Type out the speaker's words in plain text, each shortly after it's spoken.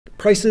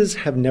Prices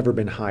have never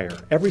been higher.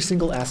 Every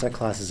single asset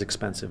class is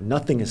expensive.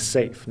 Nothing is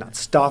safe, not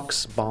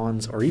stocks,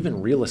 bonds, or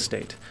even real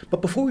estate.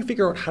 But before we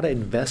figure out how to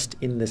invest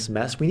in this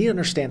mess, we need to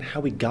understand how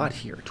we got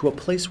here, to a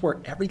place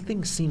where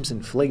everything seems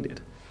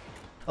inflated.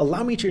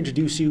 Allow me to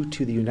introduce you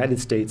to the United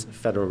States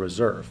Federal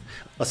Reserve,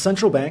 a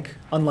central bank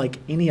unlike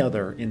any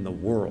other in the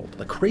world,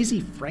 a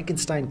crazy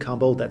Frankenstein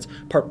combo that's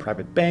part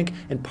private bank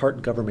and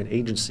part government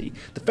agency.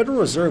 The Federal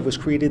Reserve was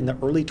created in the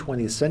early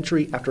 20th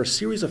century after a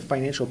series of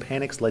financial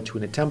panics led to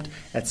an attempt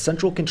at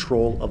central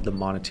control of the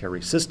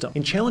monetary system.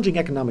 In challenging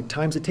economic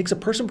times, it takes a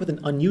person with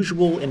an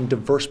unusual and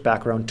diverse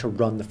background to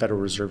run the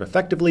Federal Reserve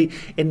effectively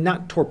and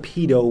not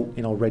torpedo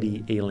an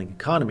already ailing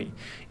economy.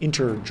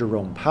 Enter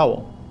Jerome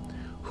Powell.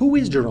 Who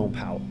is Jerome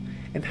Powell,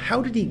 and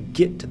how did he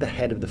get to the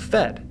head of the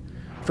Fed?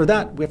 For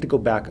that, we have to go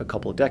back a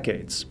couple of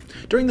decades.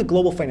 During the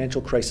global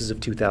financial crisis of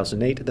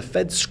 2008, the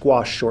Fed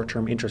squashed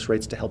short-term interest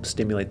rates to help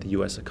stimulate the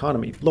U.S.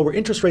 economy. Lower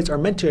interest rates are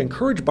meant to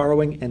encourage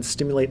borrowing and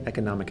stimulate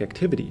economic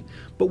activity.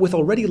 But with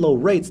already low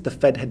rates, the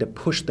Fed had to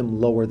push them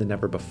lower than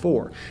ever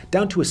before,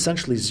 down to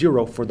essentially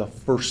zero for the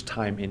first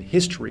time in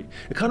history.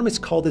 Economists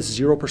call this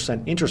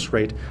 0% interest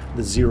rate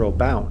the zero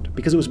bound,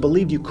 because it was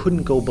believed you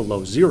couldn't go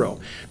below zero.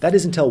 That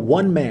is until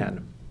one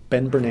man,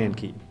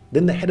 Bernanke,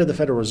 then the head of the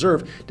Federal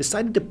Reserve,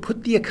 decided to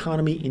put the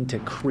economy into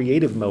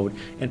creative mode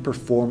and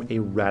perform a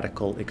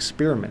radical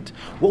experiment.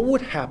 What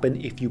would happen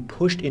if you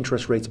pushed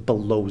interest rates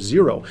below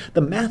zero?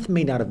 The math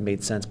may not have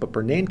made sense, but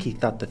Bernanke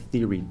thought the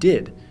theory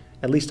did,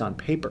 at least on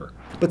paper.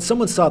 But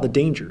someone saw the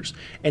dangers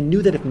and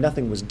knew that if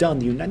nothing was done,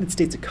 the United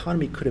States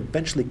economy could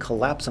eventually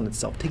collapse on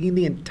itself, taking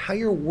the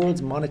entire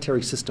world's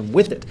monetary system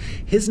with it.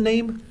 His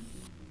name?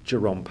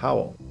 Jerome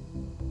Powell.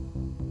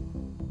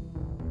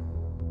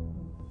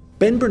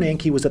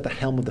 Bernanke was at the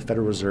helm of the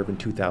Federal Reserve in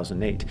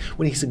 2008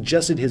 when he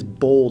suggested his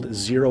bold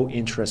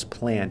zero-interest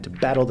plan to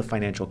battle the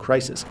financial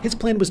crisis. His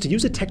plan was to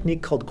use a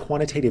technique called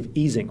quantitative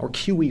easing, or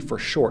QE for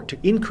short, to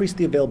increase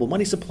the available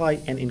money supply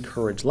and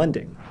encourage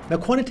lending. Now,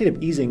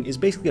 quantitative easing is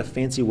basically a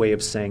fancy way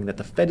of saying that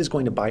the Fed is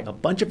going to buy a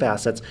bunch of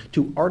assets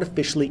to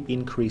artificially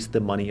increase the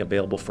money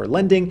available for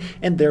lending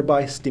and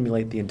thereby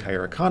stimulate the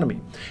entire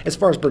economy. As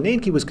far as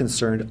Bernanke was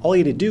concerned, all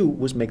he had to do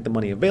was make the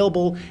money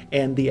available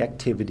and the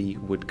activity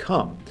would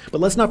come.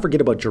 But let's not forget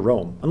about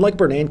Jerome. Unlike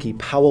Bernanke,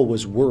 Powell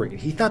was worried.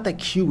 He thought that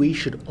QE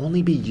should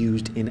only be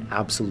used in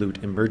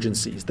absolute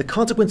emergencies. The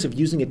consequence of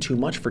using it too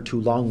much for too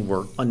long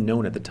were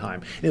unknown at the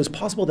time, and it was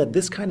possible that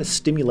this kind of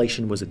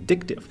stimulation was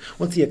addictive.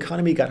 Once the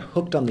economy got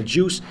hooked on the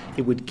juice,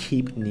 it would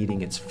keep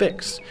needing its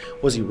fix.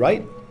 Was he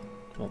right?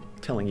 Well,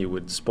 telling you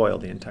would spoil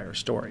the entire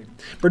story.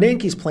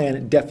 Bernanke's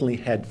plan definitely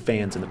had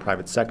fans in the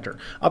private sector.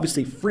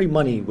 Obviously, free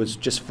money was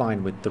just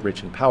fine with the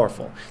rich and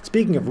powerful.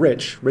 Speaking of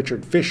rich,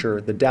 Richard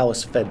Fisher, the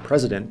Dallas Fed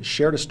president,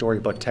 shared a story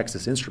about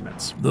Texas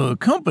Instruments. The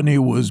company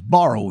was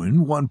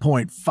borrowing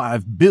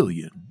 $1.5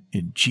 billion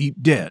in cheap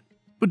debt,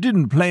 but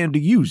didn't plan to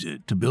use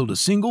it to build a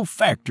single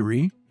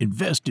factory,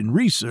 invest in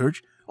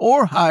research,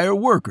 or hire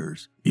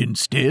workers.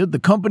 Instead, the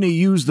company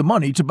used the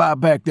money to buy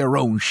back their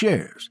own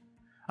shares.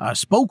 I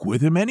spoke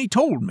with him and he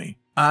told me,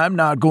 I'm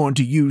not going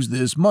to use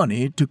this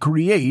money to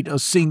create a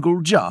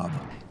single job.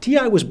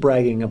 TI was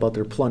bragging about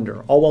their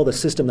plunder, all while the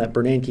system that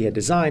Bernanke had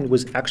designed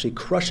was actually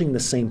crushing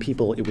the same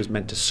people it was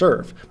meant to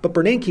serve. But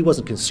Bernanke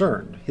wasn't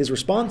concerned. His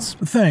response?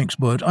 Thanks,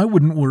 but I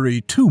wouldn't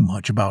worry too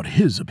much about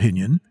his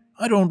opinion.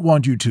 I don't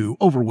want you to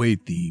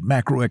overweight the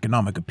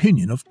macroeconomic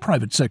opinion of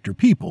private sector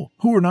people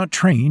who are not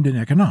trained in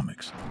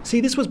economics. See,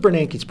 this was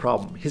Bernanke's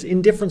problem, his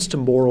indifference to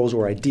morals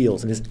or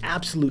ideals and his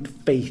absolute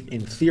faith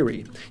in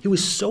theory. He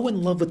was so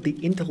in love with the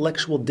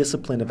intellectual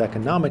discipline of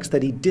economics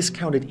that he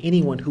discounted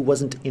anyone who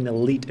wasn't an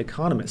elite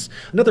economist.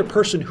 Another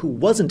person who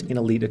wasn't an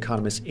elite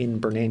economist in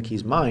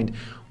Bernanke's mind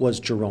was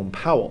Jerome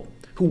Powell,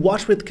 who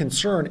watched with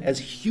concern as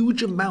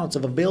huge amounts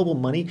of available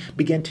money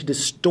began to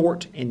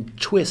distort and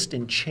twist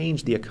and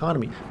change the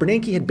economy.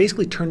 Bernanke had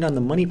basically turned on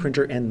the money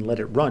printer and let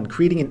it run,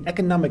 creating an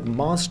economic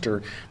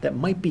monster that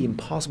might be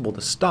impossible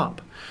to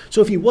stop.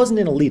 So if he wasn't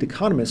an elite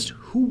economist,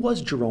 who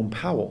was Jerome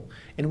Powell?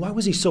 And why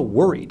was he so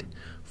worried?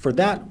 For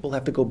that, we'll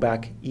have to go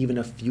back even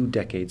a few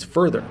decades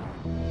further.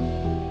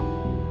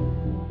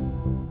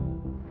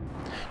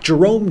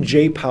 Jerome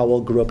J.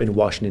 Powell grew up in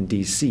Washington,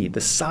 D.C.,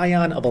 the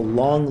scion of a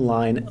long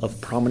line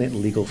of prominent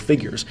legal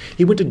figures.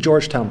 He went to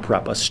Georgetown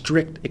Prep, a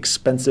strict,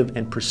 expensive,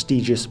 and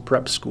prestigious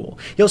prep school.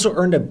 He also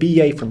earned a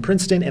BA from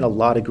Princeton and a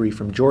law degree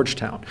from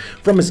Georgetown.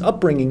 From his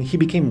upbringing, he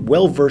became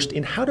well-versed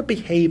in how to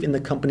behave in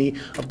the company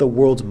of the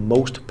world's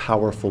most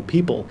powerful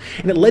people.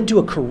 And it led to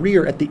a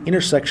career at the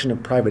intersection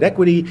of private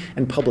equity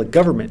and public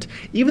government,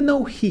 even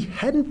though he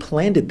hadn't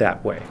planned it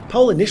that way.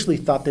 Powell initially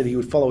thought that he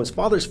would follow his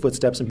father's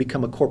footsteps and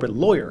become a corporate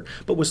lawyer,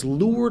 but was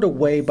lured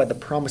away by the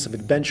promise of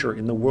adventure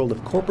in the world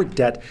of corporate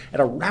debt at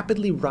a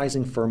rapidly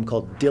rising firm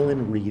called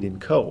Dillon Read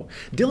 & Co.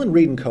 Dillon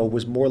Read & Co.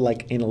 was more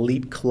like an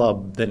elite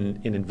club than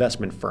an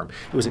investment firm.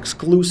 It was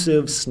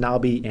exclusive,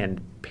 snobby,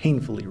 and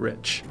painfully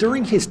rich.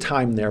 During his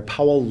time there,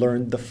 Powell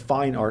learned the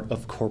fine art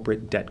of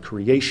corporate debt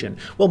creation.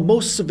 While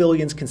most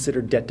civilians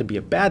consider debt to be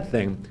a bad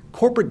thing,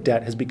 corporate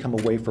debt has become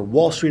a way for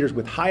Wall Streeters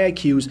with high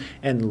IQs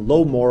and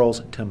low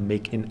morals to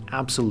make an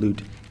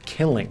absolute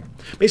killing.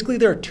 Basically,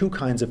 there are two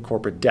kinds of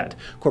corporate debt: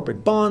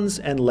 corporate bonds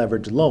and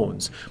leveraged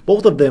loans.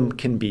 Both of them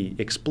can be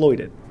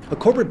exploited. A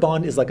corporate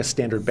bond is like a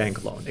standard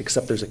bank loan,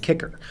 except there's a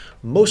kicker.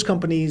 Most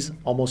companies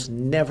almost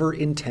never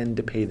intend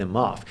to pay them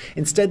off.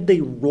 Instead,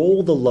 they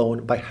roll the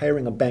loan by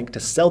hiring a bank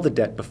to sell the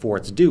debt before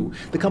it's due.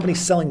 The company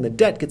selling the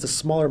debt gets a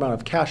smaller amount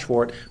of cash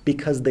for it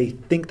because they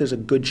think there's a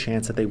good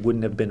chance that they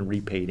wouldn't have been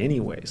repaid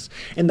anyways.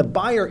 And the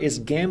buyer is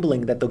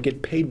gambling that they'll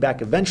get paid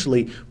back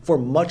eventually for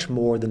much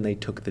more than they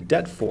took the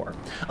debt for.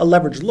 A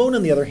leveraged loan,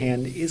 on the other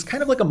hand, is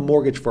kind of like a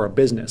mortgage for a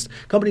business.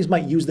 Companies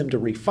might use them to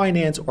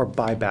refinance or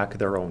buy back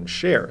their own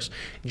shares.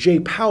 J.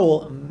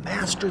 Powell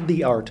mastered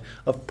the art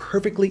of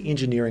perfectly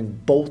engineering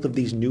both of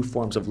these new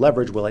forms of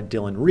leverage while at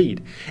Dillon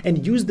Read,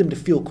 and used them to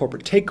fuel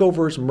corporate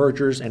takeovers,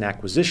 mergers, and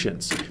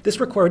acquisitions. This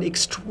required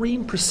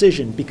extreme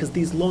precision because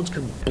these loans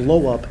could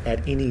blow up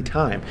at any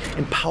time,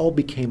 and Powell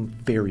became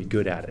very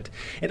good at it,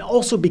 and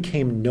also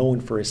became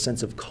known for his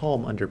sense of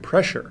calm under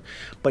pressure.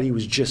 But he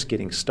was just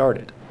getting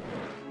started.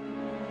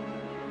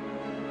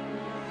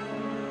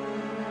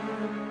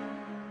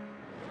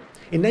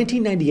 In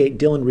 1998,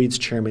 Dillon Read's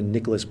chairman,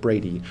 Nicholas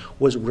Brady,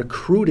 was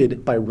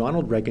recruited by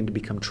Ronald Reagan to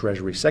become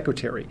Treasury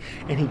Secretary,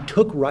 and he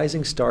took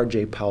rising star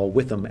Jay Powell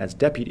with him as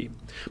deputy.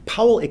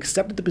 Powell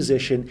accepted the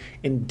position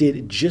and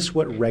did just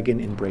what Reagan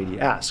and Brady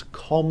asked,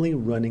 calmly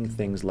running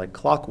things like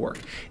clockwork,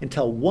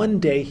 until one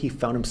day he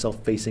found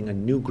himself facing a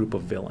new group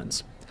of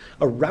villains.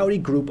 A rowdy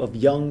group of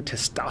young,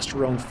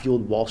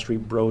 testosterone-fueled Wall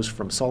Street bros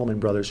from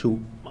Salomon Brothers who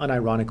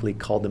unironically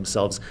called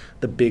themselves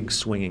the Big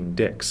Swinging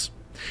Dicks.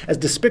 As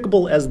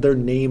despicable as their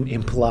name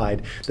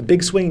implied, the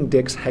Big Swinging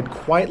Dicks had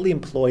quietly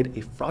employed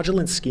a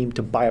fraudulent scheme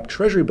to buy up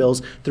Treasury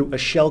bills through a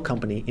shell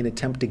company in an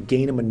attempt to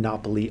gain a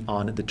monopoly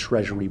on the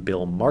Treasury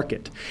bill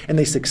market. And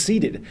they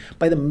succeeded.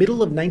 By the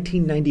middle of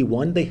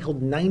 1991, they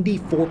held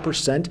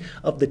 94%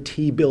 of the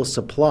T-bill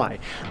supply.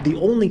 The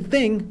only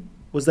thing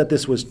was that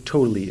this was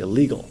totally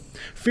illegal.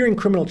 Fearing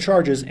criminal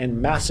charges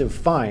and massive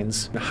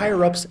fines,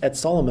 higher-ups at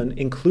Salomon,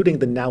 including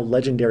the now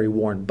legendary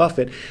Warren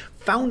Buffett,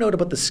 found out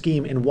about the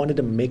scheme and wanted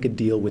to make a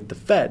deal with the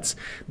feds.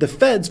 The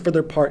feds, for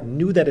their part,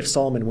 knew that if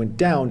Salomon went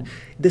down,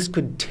 this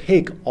could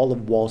take all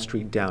of Wall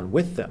Street down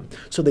with them.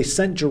 So they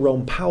sent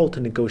Jerome Powell to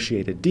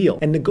negotiate a deal.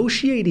 And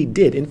negotiate he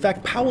did. In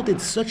fact, Powell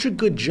did such a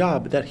good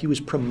job that he was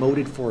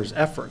promoted for his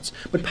efforts.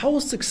 But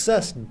Powell's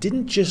success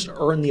didn't just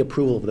earn the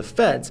approval of the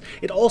feds,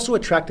 it also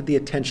attracted the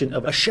attention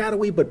of a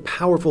shadowy but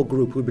powerful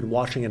group who'd been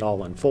watching it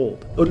all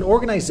unfold. An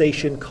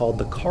organization called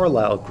the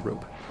Carlyle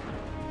Group.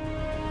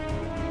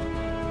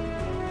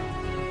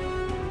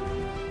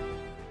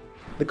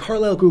 The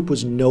Carlyle Group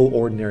was no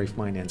ordinary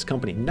finance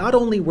company. Not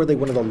only were they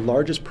one of the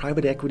largest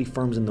private equity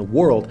firms in the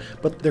world,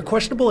 but their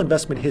questionable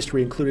investment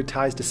history included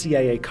ties to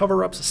CIA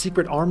cover-ups,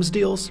 secret arms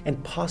deals,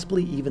 and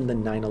possibly even the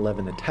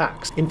 9/11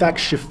 attacks. In fact,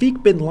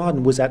 Shafiq bin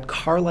Laden was at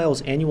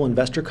Carlyle's annual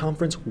investor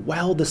conference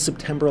while the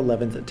September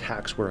 11th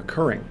attacks were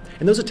occurring.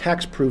 And those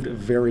attacks proved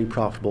very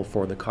profitable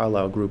for the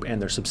Carlyle Group and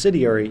their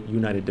subsidiary,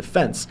 United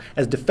Defense,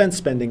 as defense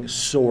spending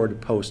soared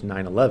post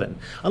 9/11.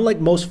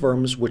 Unlike most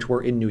firms which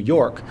were in New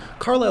York,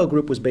 Carlyle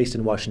Group was based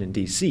in Washington,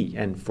 D.C.,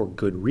 and for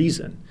good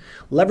reason.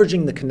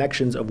 Leveraging the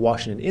connections of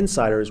Washington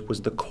insiders was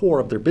the core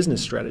of their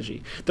business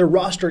strategy. Their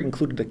roster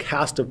included a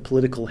cast of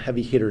political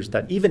heavy hitters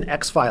that even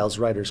X-Files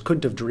writers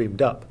couldn't have dreamed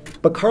up.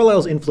 But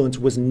Carlyle's influence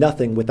was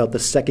nothing without the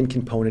second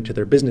component to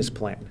their business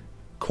plan: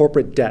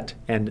 corporate debt,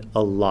 and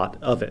a lot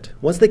of it.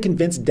 Once they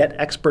convinced debt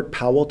expert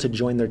Powell to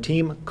join their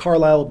team,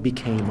 Carlyle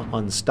became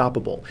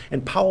unstoppable,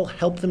 and Powell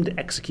helped them to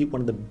execute one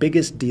of the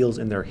biggest deals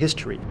in their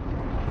history.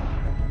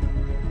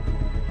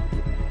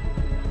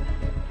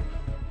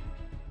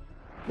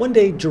 One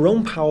day,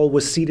 Jerome Powell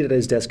was seated at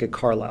his desk at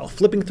Carlyle,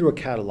 flipping through a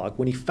catalog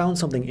when he found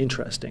something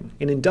interesting: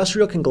 an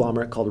industrial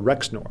conglomerate called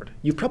Rexnord.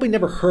 You've probably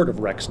never heard of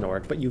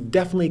Rexnord, but you've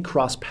definitely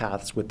crossed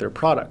paths with their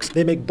products.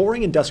 They make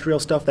boring industrial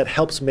stuff that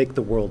helps make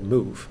the world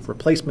move.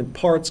 Replacement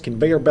parts,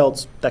 conveyor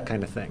belts, that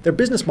kind of thing. Their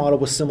business model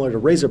was similar to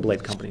razor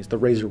blade companies. The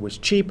razor was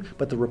cheap,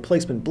 but the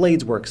replacement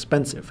blades were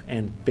expensive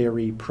and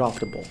very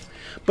profitable.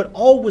 But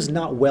all was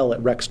not well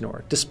at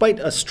Rexnord. Despite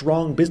a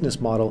strong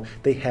business model,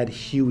 they had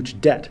huge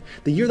debt.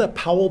 The year that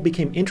Powell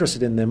became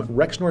interested in them,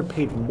 Rexnord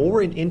paid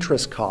more in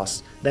interest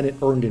costs than it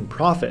earned in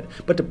profit.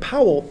 But to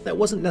Powell, that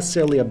wasn't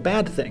necessarily a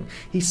bad thing.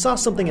 He saw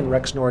something in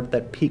Rexnord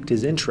that piqued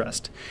his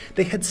interest.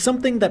 They had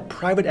something that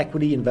private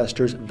equity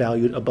investors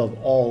valued above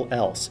all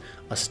else: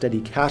 a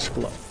steady cash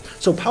flow.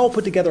 So Powell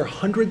put together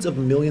hundreds of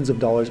millions of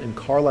dollars in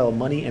Carlyle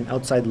money and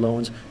outside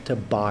loans to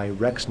buy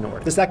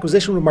Rexnord. This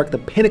acquisition would mark the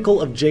pinnacle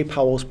of Jay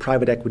Powell's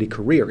private equity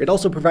career. It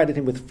also provided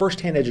him with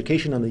first-hand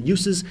education on the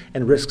uses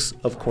and risks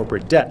of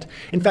corporate debt.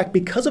 In fact,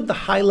 because of the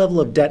high level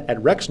of debt at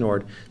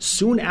Rexnord,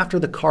 soon after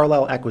the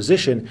Carlyle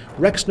acquisition,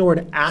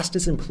 Rexnord asked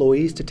its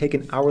employees to take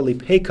an hourly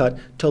pay cut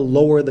to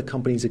lower the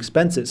company's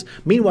expenses.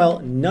 Meanwhile,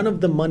 none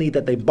of the money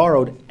that they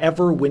borrowed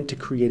ever went to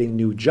creating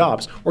new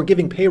jobs or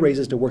giving pay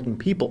raises to working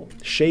people.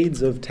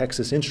 Shades of Texas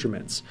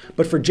Instruments.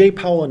 But for Jay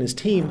Powell and his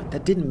team,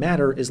 that didn't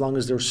matter as long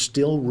as there's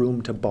still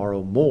room to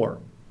borrow more.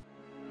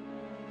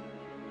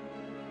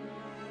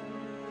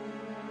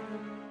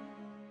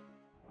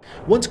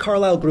 Once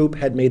Carlyle Group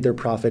had made their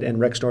profit and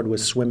Rexnord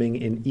was swimming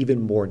in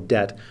even more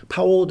debt,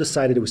 Powell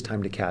decided it was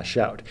time to cash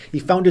out. He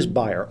found his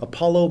buyer,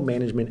 Apollo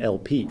Management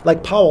LP.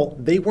 Like Powell,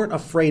 they weren't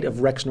afraid of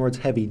Rexnord's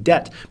heavy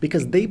debt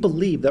because they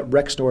believed that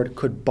Rexnord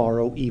could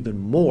borrow even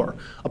more.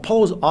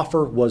 Apollo's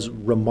offer was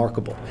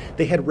remarkable.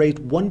 They had raised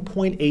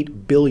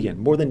 $1.8 billion,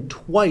 more than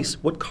twice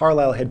what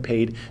Carlyle had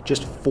paid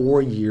just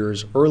 4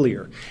 years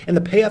earlier. And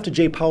the payoff to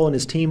Jay Powell and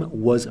his team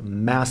was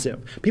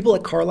massive. People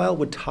at Carlyle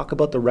would talk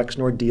about the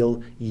Rexnord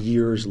deal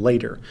years later.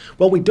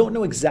 Well, we don't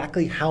know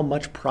exactly how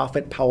much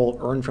profit Powell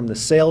earned from the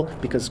sale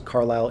because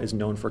Carlyle is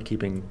known for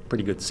keeping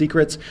pretty good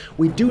secrets.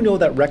 We do know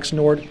that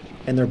Rexnord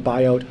and their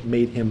buyout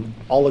made him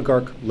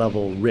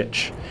oligarch-level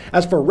rich.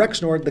 As for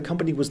Rexnord, the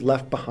company was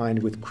left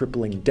behind with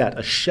crippling debt,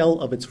 a shell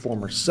of its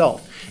former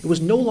self. It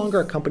was no longer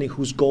a company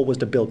whose goal was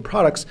to build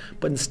products,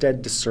 but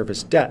instead to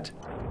service debt.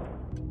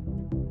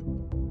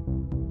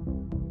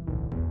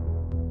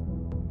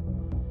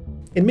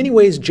 In many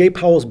ways, Jay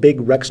Powell's big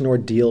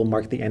Rexnord deal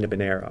marked the end of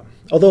an era.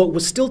 Although it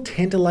was still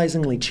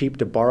tantalizingly cheap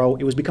to borrow,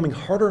 it was becoming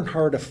harder and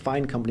harder to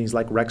find companies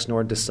like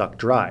Rexnord to suck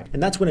dry.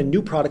 And that's when a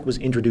new product was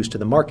introduced to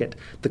the market,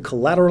 the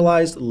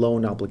Collateralized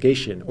Loan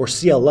Obligation, or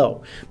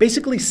CLO.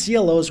 Basically,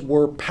 CLOs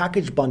were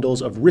package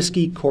bundles of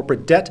risky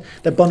corporate debt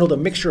that bundled a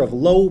mixture of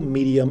low,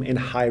 medium, and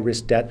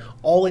high-risk debt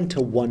all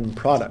into one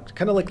product,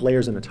 kind of like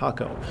layers in a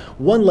taco.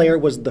 One layer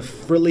was the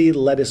frilly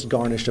lettuce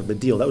garnish of the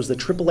deal. That was the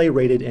AAA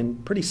rated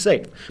and pretty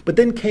safe. But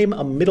then came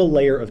a middle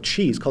layer of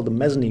cheese called the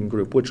mezzanine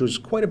group, which was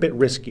quite a bit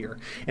riskier.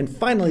 And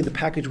finally, the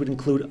package would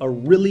include a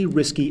really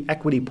risky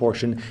equity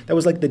portion that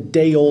was like the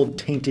day-old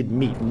tainted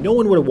meat. No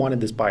one would have wanted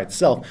this by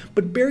itself,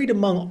 but buried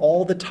among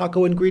all the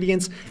taco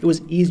ingredients, it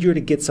was easier to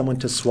get someone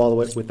to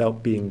swallow it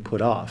without being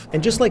put off.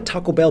 And just like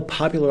Taco Bell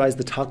popularized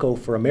the taco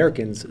for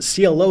Americans,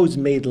 CLOs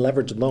made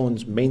leveraged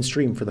loans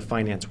mainstream for the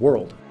finance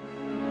world.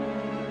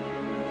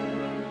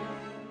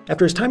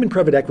 After his time in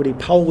private equity,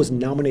 Powell was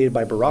nominated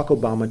by Barack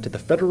Obama to the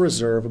Federal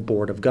Reserve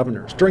Board of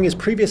Governors. During his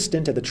previous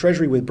stint at the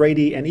Treasury with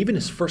Brady and even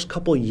his first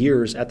couple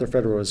years at the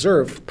Federal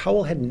Reserve,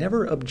 Powell had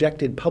never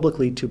objected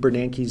publicly to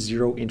Bernanke's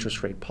zero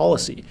interest rate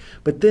policy.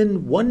 But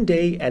then one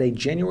day at a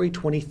January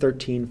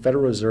 2013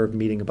 Federal Reserve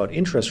meeting about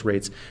interest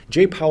rates,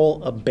 Jay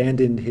Powell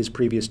abandoned his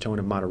previous tone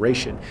of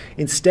moderation.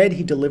 Instead,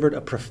 he delivered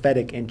a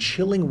prophetic and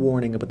chilling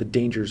warning about the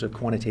dangers of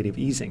quantitative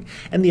easing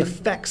and the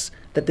effects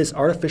that this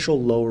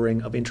artificial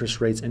lowering of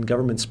interest rates and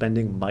government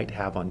spending might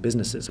have on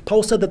businesses.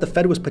 Powell said that the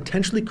Fed was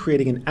potentially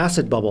creating an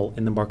asset bubble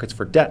in the markets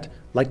for debt,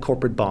 like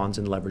corporate bonds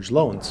and leveraged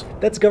loans.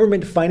 That's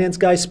government finance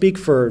guys speak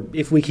for,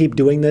 if we keep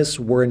doing this,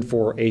 we're in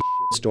for a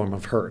storm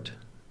of hurt.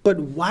 But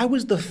why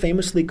was the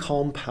famously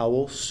calm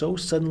Powell so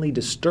suddenly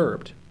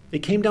disturbed?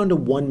 It came down to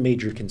one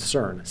major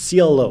concern: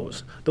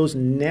 CLOs, those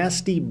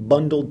nasty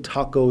bundled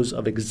tacos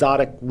of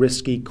exotic,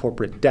 risky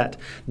corporate debt.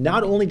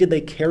 Not only did they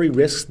carry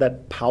risks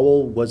that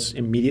Powell was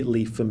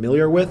immediately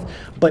familiar with,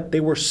 but they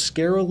were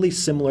scarily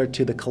similar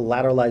to the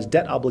collateralized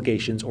debt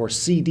obligations, or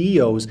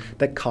CDOs,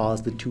 that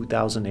caused the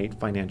 2008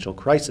 financial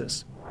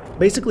crisis.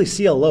 Basically,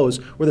 CLOs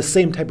were the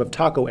same type of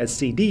taco as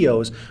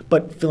CDOs,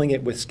 but filling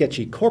it with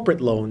sketchy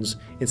corporate loans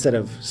instead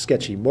of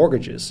sketchy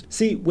mortgages.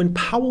 See, when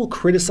Powell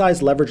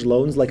criticized leveraged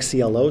loans like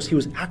CLOs, he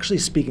was actually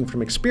speaking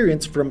from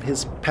experience from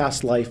his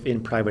past life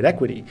in private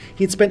equity.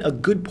 He had spent a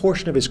good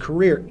portion of his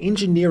career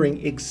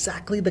engineering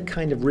exactly the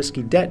kind of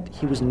risky debt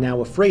he was now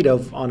afraid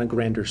of on a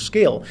grander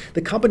scale.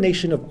 The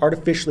combination of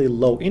artificially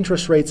low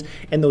interest rates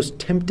and those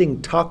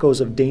tempting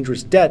tacos of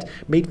dangerous debt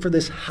made for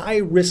this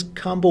high-risk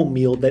combo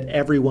meal that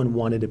everyone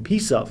wanted a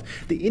piece of.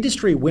 The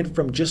industry went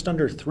from just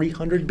under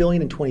 $300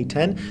 billion in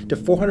 2010 to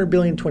 $400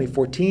 billion in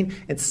 2014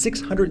 and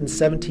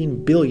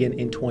 $617 billion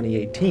in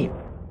 2018.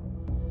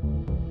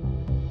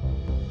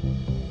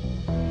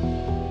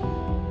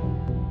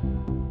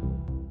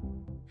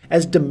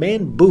 As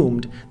demand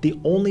boomed, the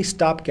only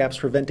stopgaps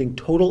preventing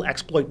total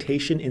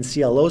exploitation in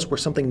CLOs were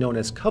something known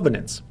as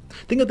covenants.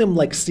 Think of them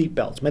like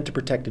seatbelts meant to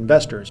protect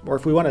investors, or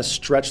if we want to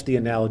stretch the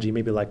analogy,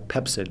 maybe like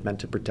Pepsid meant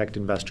to protect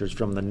investors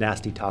from the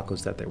nasty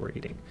tacos that they were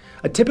eating.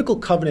 A typical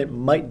covenant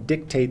might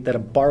dictate that a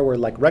borrower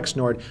like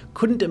Rexnord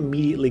couldn't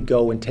immediately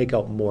go and take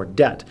out more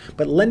debt,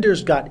 but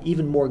lenders got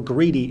even more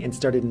greedy and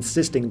started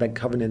insisting that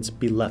covenants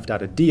be left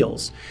out of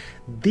deals.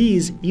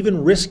 These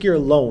even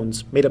riskier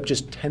loans made up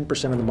just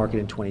 10% of the market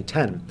in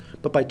 2010,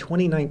 but by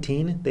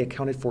 2019, they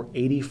accounted for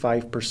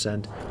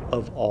 85%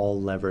 of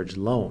all leveraged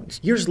loans.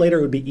 Years later,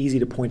 it would be easy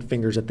to point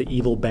fingers at the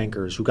evil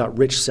bankers who got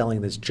rich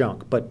selling this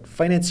junk, but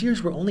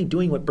financiers were only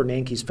doing what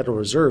Bernanke's Federal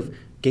Reserve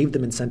gave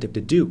them incentive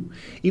to do.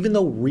 Even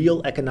though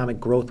real economic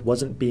growth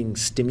wasn't being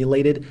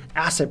stimulated,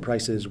 asset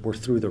prices were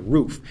through the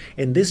roof,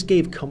 and this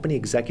gave company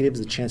executives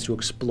the chance to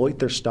exploit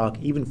their stock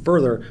even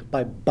further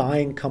by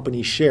buying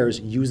company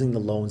shares using the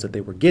loans that they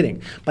were getting.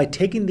 By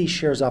taking these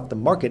shares off the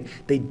market,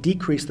 they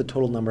decreased the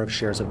total number of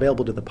shares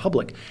available to the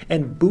public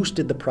and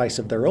boosted the price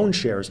of their own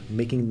shares,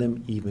 making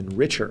them even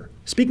richer.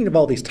 Speaking of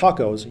all these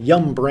tacos,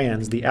 Yum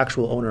Brands, the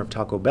actual owner of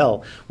Taco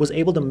Bell, was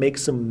able to make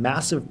some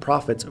massive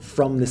profits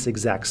from this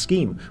exact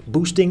scheme,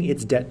 boosting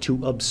its debt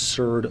to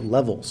absurd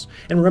levels.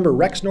 And remember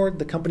Rexnord,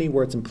 the company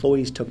where its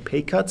employees took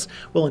pay cuts?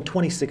 Well, in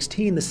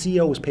 2016, the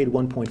CEO was paid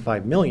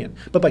 $1.5 million,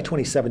 but by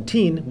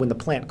 2017, when the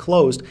plant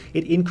closed,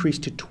 it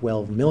increased to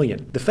 $12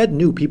 million. The Fed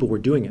knew people were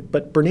doing it,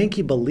 but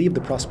Bernanke believed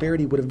the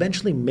prosperity would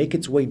eventually make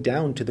its way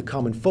down to the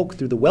common folk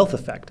through the wealth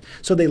effect,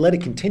 so they let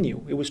it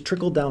continue. It was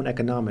trickle-down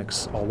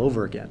economics all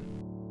over again.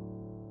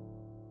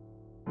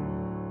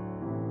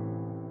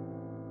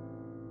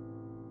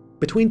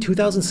 Between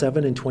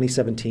 2007 and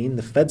 2017,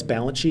 the Fed's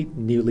balance sheet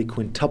nearly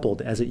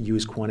quintupled as it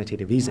used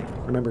quantitative easing.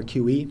 Remember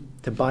QE?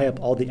 To buy up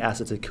all the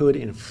assets it could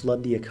and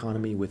flood the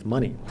economy with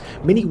money.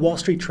 Many Wall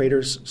Street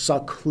traders saw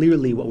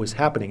clearly what was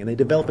happening, and they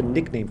developed a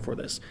nickname for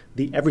this,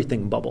 the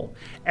everything bubble.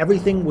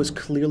 Everything was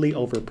clearly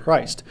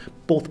overpriced.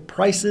 Both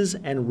prices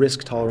and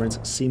risk tolerance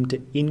seemed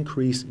to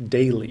increase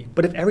daily.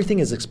 But if everything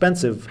is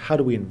expensive, how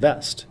do we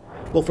invest?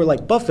 Well, for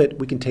like Buffett,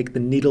 we can take the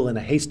needle in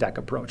a haystack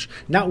approach,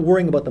 not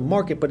worrying about the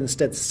market, but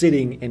instead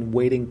sitting and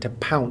waiting to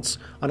pounce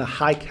on a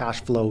high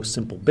cash flow,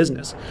 simple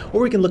business.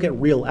 Or we can look at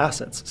real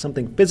assets,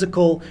 something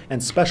physical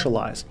and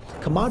specialized.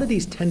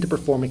 Commodities tend to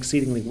perform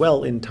exceedingly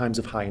well in times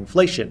of high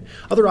inflation.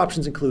 Other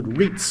options include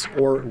REITs,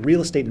 or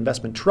real estate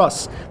investment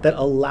trusts, that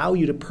allow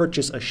you to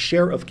purchase a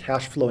share of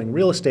cash flowing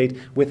real estate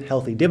with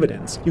healthy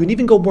dividends. You can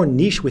even go more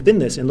niche within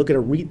this and look at a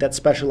REIT that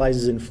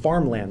specializes in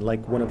farmland,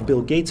 like one of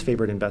Bill Gates'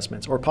 favorite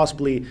investments, or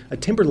possibly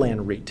a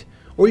timberland REIT.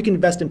 Or you can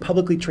invest in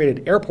publicly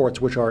traded airports,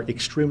 which are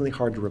extremely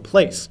hard to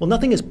replace. While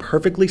nothing is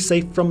perfectly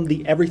safe from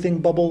the everything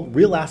bubble,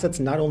 real assets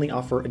not only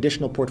offer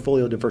additional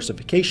portfolio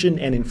diversification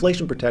and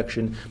inflation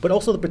protection, but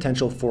also the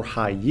potential for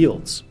high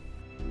yields.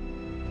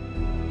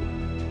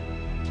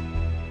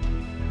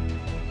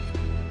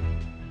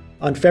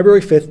 On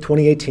February 5th,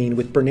 2018,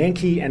 with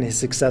Bernanke and his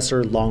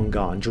successor long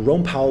gone,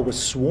 Jerome Powell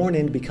was sworn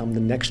in to become the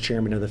next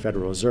chairman of the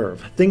Federal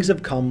Reserve. Things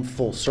have come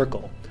full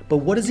circle. But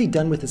what has he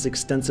done with his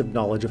extensive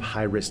knowledge of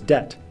high-risk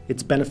debt,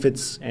 its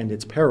benefits and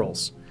its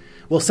perils?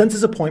 Well, since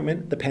his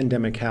appointment, the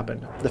pandemic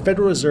happened. The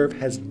Federal Reserve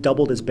has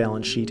doubled its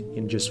balance sheet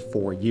in just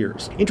 4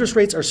 years. Interest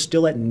rates are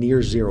still at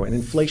near zero and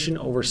inflation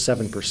over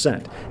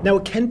 7%. Now,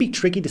 it can be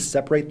tricky to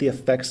separate the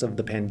effects of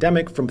the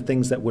pandemic from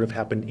things that would have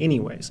happened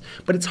anyways,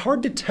 but it's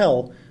hard to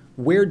tell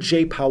where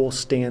Jay Powell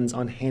stands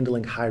on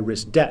handling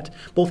high-risk debt,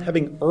 both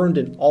having earned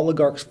an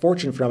oligarch's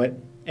fortune from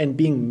it and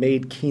being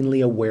made keenly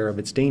aware of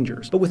its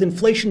dangers. But with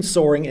inflation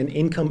soaring and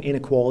income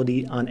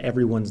inequality on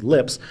everyone's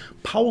lips,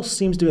 Powell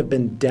seems to have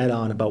been dead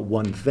on about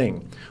one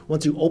thing.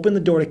 Once you open the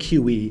door to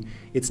QE,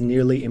 it's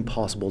nearly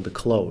impossible to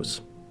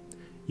close.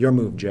 Your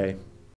move, Jay.